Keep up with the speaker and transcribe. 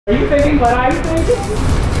Are you thinking what I'm thinking?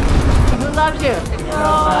 Who loves you?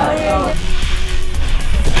 Oh,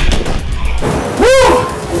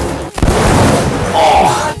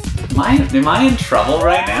 Am I in trouble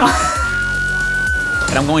right now?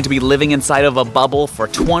 And I'm going to be living inside of a bubble for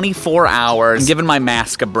 24 hours and giving my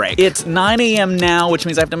mask a break. It's 9 a.m. now, which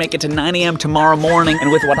means I have to make it to 9 a.m. tomorrow morning.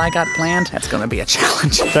 And with what I got planned, that's gonna be a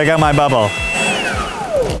challenge. Check out my bubble.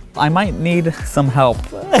 I might need some help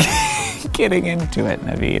getting into it,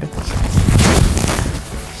 Naveed.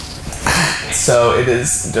 So it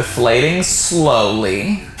is deflating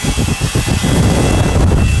slowly.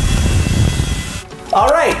 All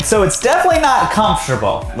right, so it's definitely not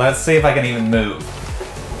comfortable. Let's see if I can even move.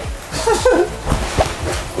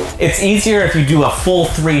 It's easier if you do a full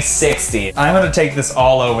 360. I'm gonna take this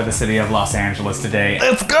all over the city of Los Angeles today.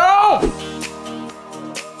 Let's go!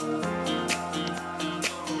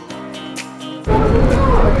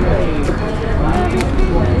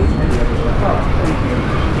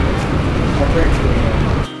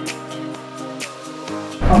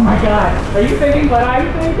 Oh my God, are you thinking what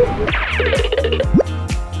I'm thinking?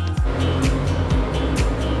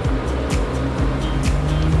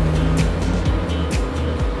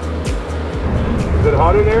 Is it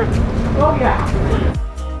hot in there? Oh yeah.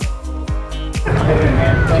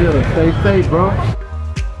 Chill, stay safe, bro.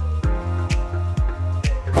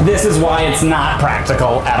 This is why it's not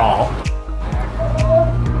practical at all.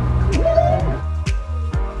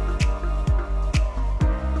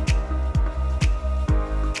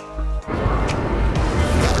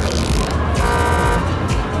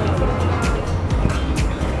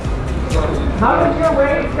 How does your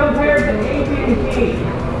race compare to AT&T?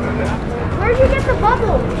 where'd you get the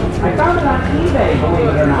bubble? I found it on eBay, believe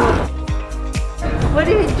it or not. What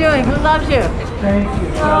are you doing? Who loves you? Thank you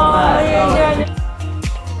so Oh, much. you're doing.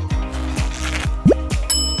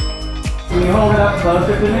 Can you hold it up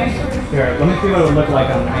closer to me? Here, let me see what it would look like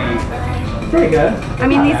on me. Pretty good. I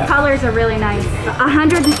mean, these colors are really nice.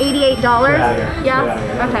 $188. Get out of here. Yeah? Get out of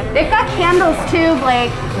here. Okay. They've got candles too,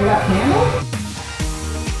 Blake. We got candles?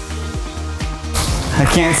 I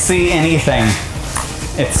can't see anything.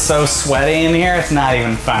 It's so sweaty in here, it's not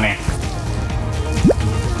even funny.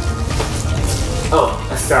 Oh,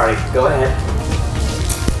 sorry, go ahead.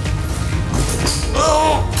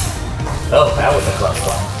 Oh, that was a close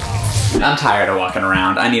one. I'm tired of walking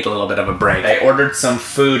around. I need a little bit of a break. I ordered some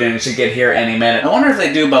food and it should get here any minute. I wonder if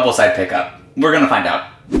they do bubble side pickup. We're gonna find out.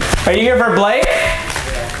 Are you here for Blake?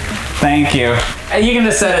 Thank you. You can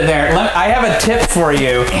just set it there. I have a tip for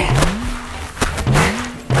you.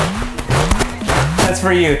 That's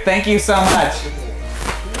for you. Thank you so much.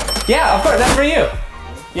 Yeah, of course, that's for you.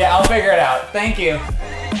 Yeah, I'll figure it out. Thank you.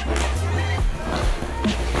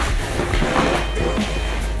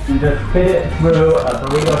 You just fit it through a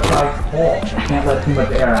burrito-sized hole. Can't let too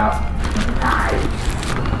much air out. Nice.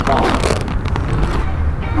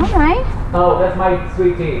 All right. Oh, that's my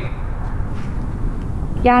sweet tea.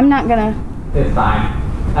 Yeah, I'm not gonna. It's fine.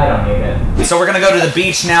 I don't need it. So we're gonna go to the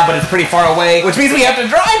beach now, but it's pretty far away, which means we have to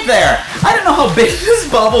drive there. I didn't know how big this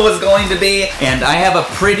bubble was going to be, and I have a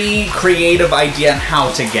pretty creative idea on how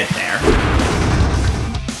to get there.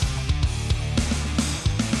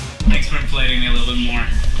 Thanks for inflating me a little bit more.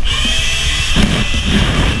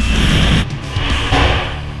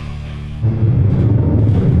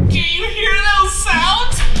 Do you hear those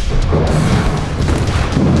sounds?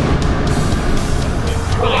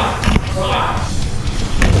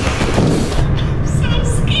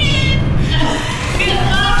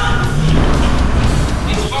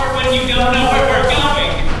 You don't know where we're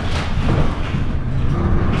going.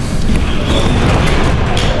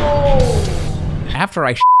 After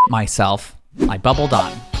I shit myself, I bubbled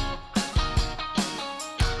on.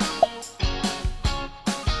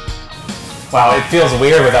 Wow, it feels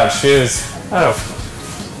weird without shoes. Oh,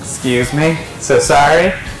 excuse me. So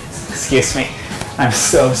sorry. Excuse me. I'm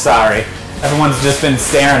so sorry. Everyone's just been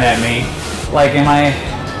staring at me. Like, am I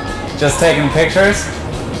just taking pictures?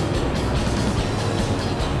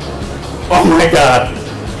 Oh my God.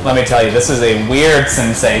 Let me tell you, this is a weird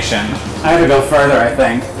sensation. I have to go further, I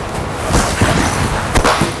think.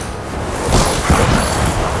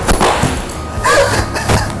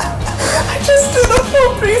 I just did a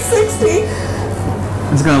full 360.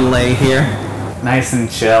 I'm just gonna lay here, nice and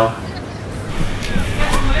chill.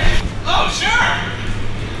 Oh, sure.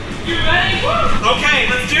 You ready? Okay,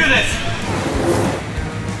 let's do this.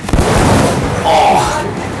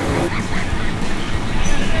 Oh.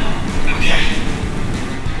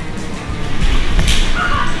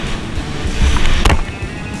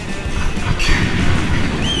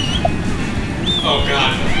 Oh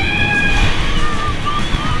God.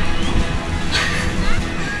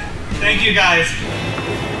 Thank you guys.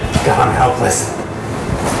 God, I'm helpless.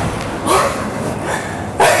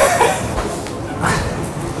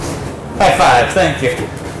 High five, thank you.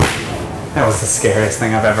 That was the scariest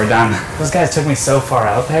thing I've ever done. Those guys took me so far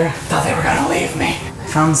out there, I thought they were gonna leave me. I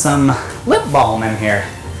found some lip balm in here.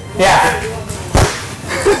 Yeah.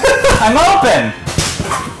 I'm open.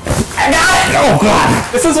 I got it. Oh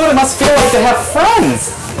God. This is what it must feel like to have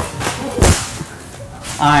friends.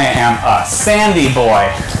 I am a sandy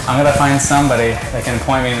boy. I'm gonna find somebody that can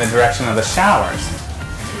point me in the direction of the showers.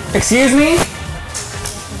 Excuse me?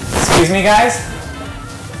 Excuse me, guys?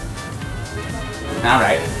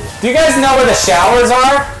 Alright. Do you guys know where the showers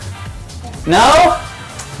are? No?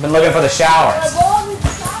 I've been looking for the showers.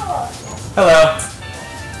 Hello.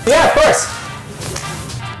 Yeah, of course.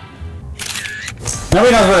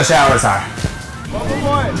 Nobody knows where the showers are.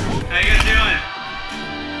 How you guys doing?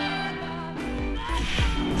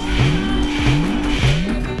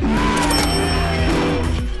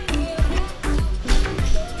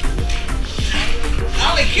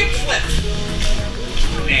 Ollie, kick flip.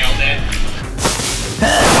 Nailed it.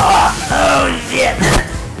 Oh shit.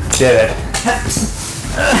 Did it.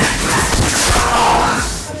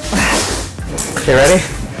 Okay, ready?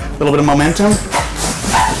 A little bit of momentum.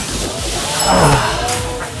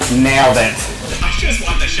 Nailed it. I just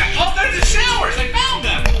want the shower. Oh, there's the showers. I found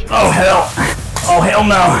them. Oh hell. Oh hell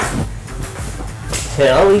no.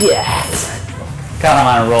 Hell yes. God, I'm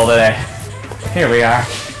on a roll today. Here we are.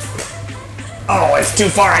 Oh, it's too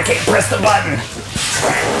far. I can't press the button.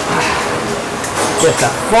 It's a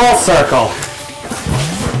full circle.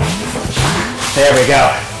 There we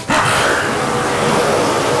go.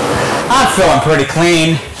 I'm feeling pretty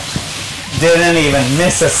clean. Didn't even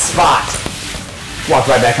miss a spot. Walked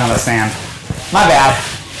right back on the sand. My bad.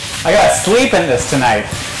 I gotta sleep in this tonight.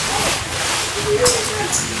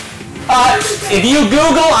 If you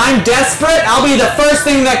Google I'm desperate, I'll be the first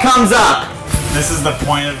thing that comes up. This is the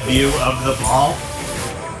point of view of the ball.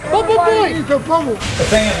 Bubble boy! It's a bubble! The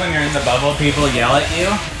thing is, when you're in the bubble, people yell at you,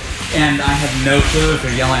 and I have no clue if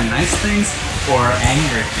they're yelling nice things or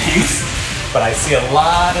angry things. But I see a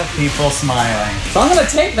lot of people smiling. So I'm gonna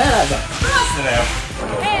take that as a positive.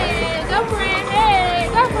 Hey, go for it.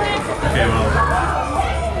 Hey, go for it. Okay, well,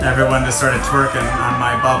 everyone just started twerking on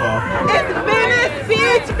my bubble. It's Venice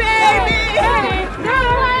Beach, baby!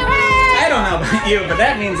 I don't know about you, but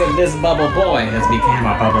that means that this bubble boy has become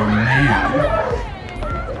a bubble man.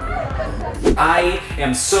 I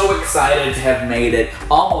am so excited to have made it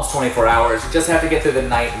almost 24 hours. Just have to get through the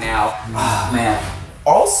night now. Oh, man.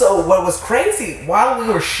 Also, what was crazy, while we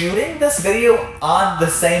were shooting this video on the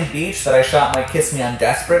same beach that I shot my Kiss Me I'm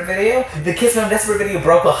Desperate video, the Kiss Me I'm Desperate video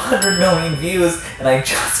broke 100 million views, and I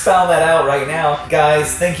just found that out right now.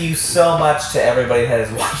 Guys, thank you so much to everybody that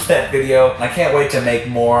has watched that video. I can't wait to make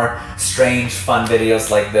more strange, fun videos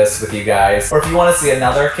like this with you guys. Or if you want to see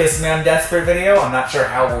another Kiss Me I'm Desperate video, I'm not sure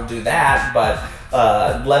how we'll do that, but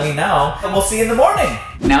let me know. And we'll see you in the morning.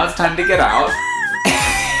 Now it's time to get out.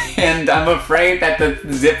 And I'm afraid that the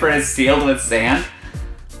zipper is sealed with sand.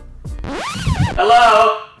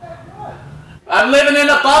 Hello? I'm living in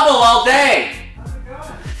a bubble all day.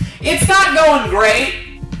 It's not going great.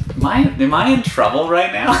 Am I in trouble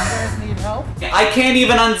right now? You guys need help? I can't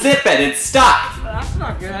even unzip it. It's stuck. That's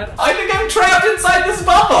not good. I think I'm trapped inside this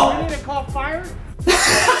bubble. We need to call fire?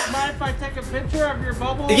 Mind if I take a picture of your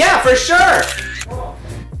bubble? Yeah, for sure.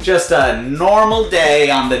 Just a normal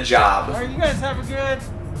day on the job. Alright, you guys have a good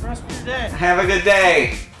rest of your day. Have a good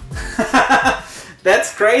day.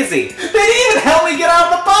 That's crazy. They didn't even help me get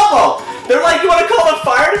out of the bubble. They're like, you want to call the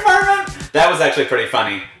fire department? That was actually pretty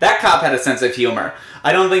funny. That cop had a sense of humor.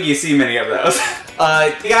 I don't think you see many of those.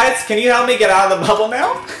 Guys, can you help me get out of the bubble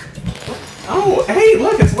now? Oh, hey,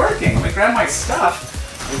 look, it's working. Let me grab my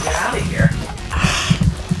stuff and get out of here.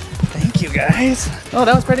 Thank you, guys. Oh,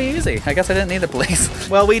 that was pretty easy. I guess I didn't need the police.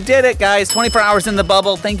 Well, we did it, guys. 24 hours in the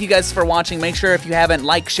bubble. Thank you guys for watching. Make sure if you haven't,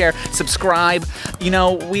 like, share, subscribe. You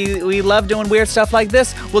know, we love doing weird stuff like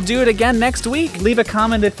this. We'll do it again next week. Leave a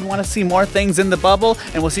comment if you want to see more things in the bubble,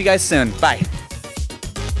 and we'll see you guys soon. Bye.